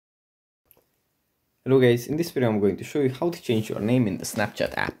Hello guys, in this video I'm going to show you how to change your name in the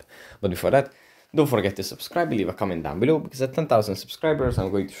Snapchat app. But before that, don't forget to subscribe and leave a comment down below, because at 10,000 subscribers I'm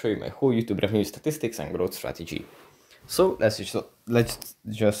going to show you my whole YouTube revenue statistics and growth strategy. So let's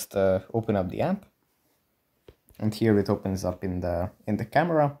just open up the app, and here it opens up in the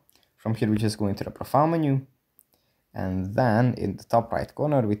camera. From here we just go into the profile menu, and then in the top right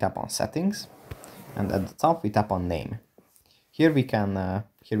corner we tap on settings, and at the top we tap on name. Here we can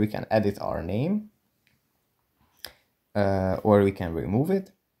edit our name, or we can remove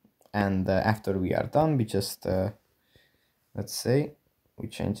it. And after we are done, we just let's say we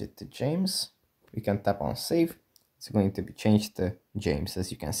change it to James. We can tap on save. It's going to be changed to James,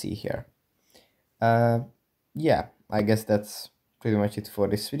 as you can see here. Yeah, I guess that's pretty much it for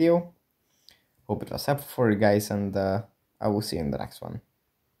this video. Hope it was helpful for you guys, and I will see you in the next one.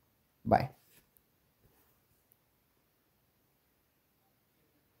 Bye.